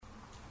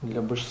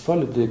Для большинства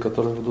людей,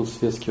 которые ведут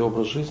светский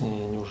образ жизни,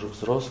 они уже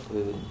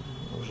взрослые,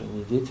 уже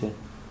не дети,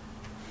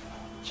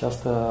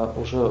 часто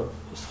уже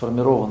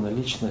сформирована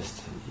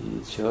личность,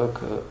 и человек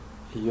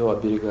ее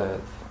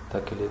оберегает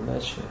так или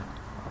иначе,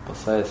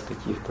 опасаясь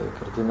каких-то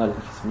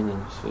кардинальных изменений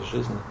в своей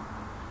жизни.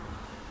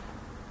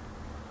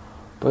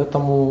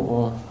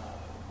 Поэтому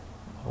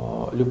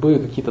любые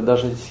какие-то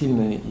даже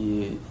сильные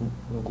и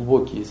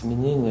глубокие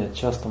изменения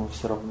часто мы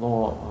все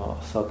равно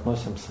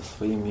соотносим со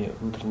своими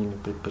внутренними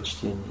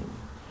предпочтениями.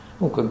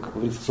 Как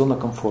говорится, зона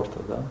комфорта,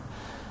 да.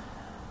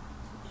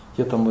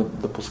 Где-то мы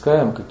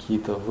допускаем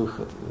какие-то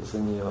выход за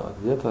нее, а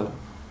где-то,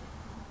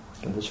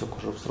 когда человек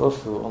уже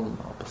взрослый, он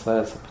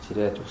опасается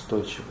потерять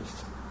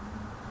устойчивость.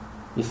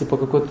 Если по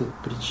какой-то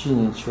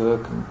причине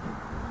человек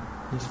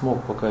не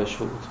смог пока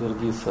еще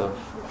утвердиться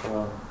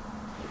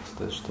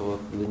что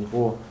для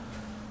него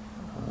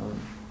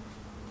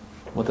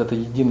вот эта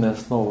единая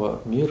основа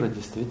мира,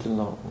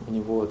 действительно у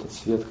него этот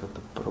свет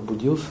как-то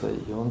пробудился,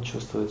 и он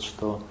чувствует,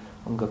 что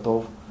он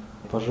готов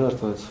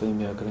пожертвовать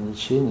своими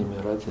ограничениями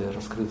ради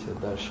раскрытия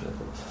дальше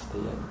этого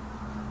состояния.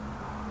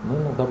 Но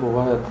иногда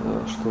бывает,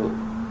 что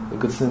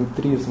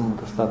эгоцентризм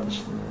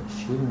достаточно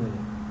сильный,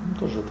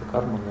 тоже это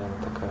карма,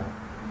 наверное, такая.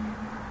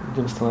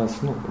 Людям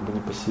становится,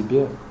 не по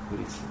себе, как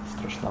говорится,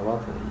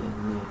 страшновато,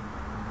 и они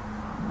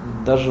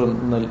даже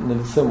на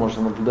лице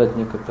можно наблюдать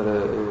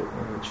некоторое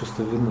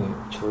чувство вины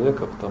у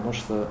человека, потому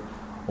что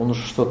он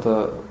уже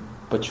что-то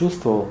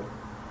почувствовал,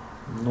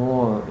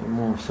 но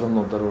ему все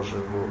равно дороже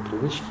его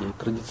привычки. И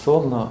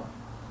традиционно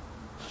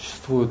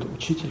существует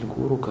учитель,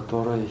 гуру,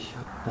 который,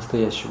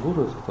 настоящий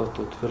гуру, это тот,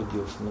 кто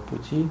утвердился на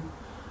пути,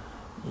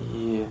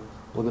 и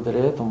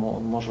благодаря этому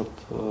он может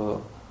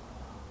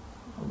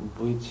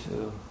быть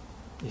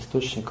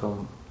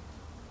источником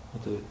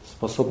этой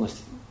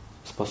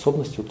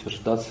способности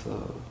утверждаться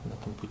на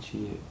этом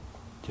пути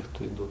тех,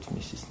 кто идут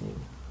вместе с ним.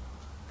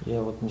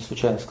 Я не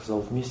случайно сказал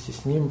вместе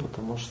с ним,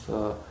 потому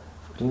что,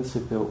 в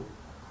принципе,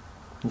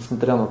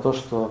 несмотря на то,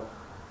 что,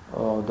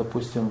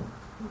 допустим,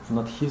 в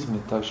надхизме,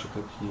 так же,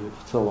 как и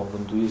в целом в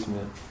индуизме,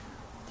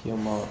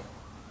 тема,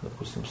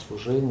 допустим,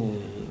 служения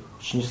и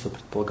ученичества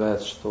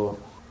предполагает, что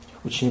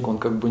ученик, он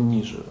как бы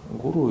ниже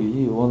гуру,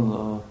 и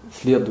он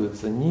следует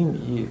за ним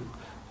и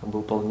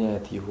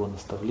выполняет его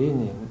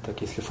наставления,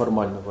 так если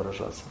формально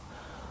выражаться.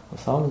 На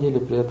самом деле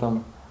при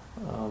этом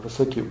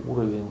высокий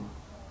уровень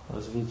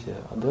развития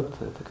адепта —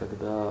 это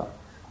когда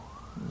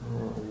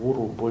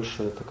гуру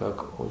больше это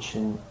как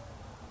очень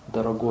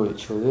дорогой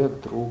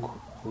человек, друг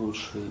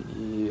лучший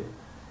и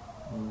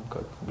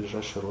как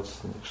ближайший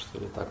родственник, что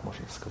ли, так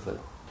можно сказать.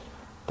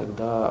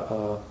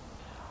 Тогда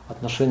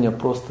отношения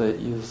просто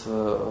из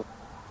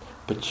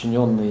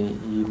подчиненный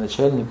и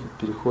начальник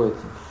переходят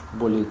в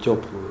более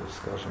теплую,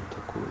 скажем,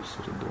 такую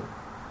среду.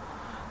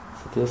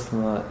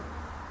 Соответственно,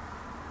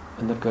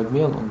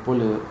 энергообмен, он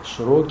более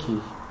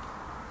широкий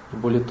и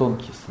более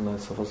тонкий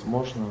становится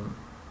возможным,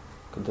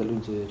 когда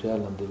люди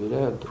реально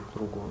доверяют друг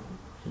другу,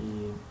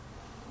 и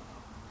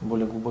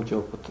более глубокий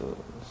опыт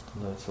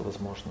становится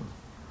возможным.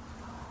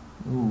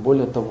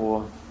 Более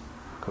того,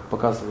 как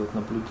показывает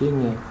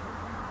наблюдение,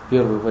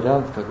 первый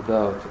вариант,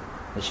 когда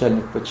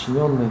начальник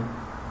подчиненный,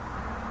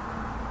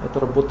 это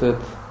работает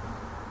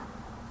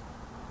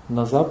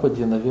на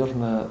Западе,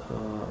 наверное,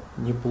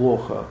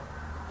 неплохо.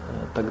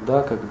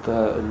 Тогда,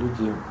 когда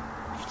люди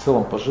в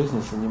целом по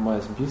жизни,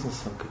 занимаясь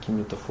бизнесом,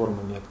 какими-то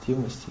формами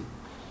активности,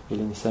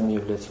 или не сами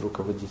являются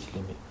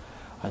руководителями,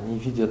 они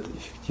видят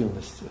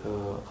эффективность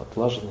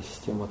отлаженной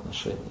системы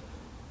отношений.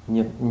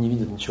 Не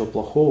видят ничего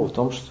плохого в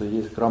том, что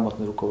есть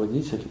грамотный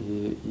руководитель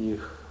и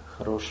их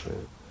хорошие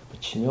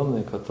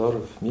подчиненные,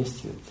 которые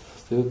вместе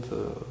создают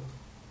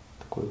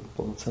такой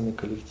полноценный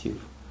коллектив.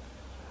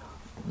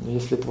 Но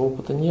если этого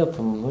опыта нет,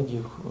 то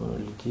многих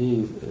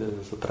людей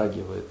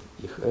затрагивает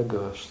их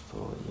эго,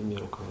 что ими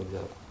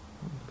руководят.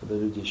 Когда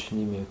люди еще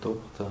не имеют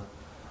опыта,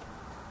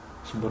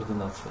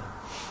 субординация.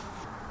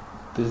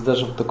 То есть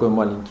даже такой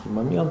маленький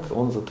момент,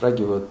 он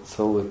затрагивает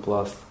целый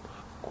пласт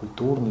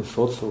культурный,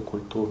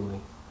 социокультурный,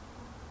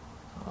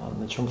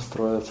 на чем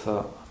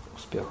строится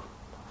успех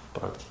в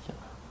практике.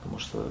 Потому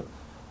что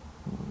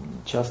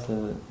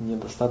часто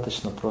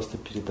недостаточно просто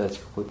передать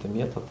какой-то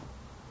метод.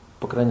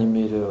 По крайней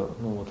мере,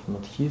 в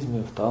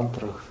надхизме, в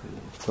тантрах,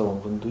 в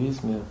целом в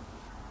индуизме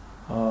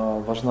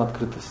важна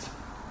открытость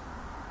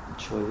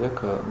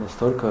человека,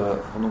 настолько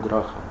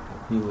ануграха,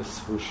 милость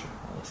свыше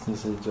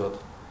снизойдет.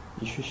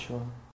 Еще.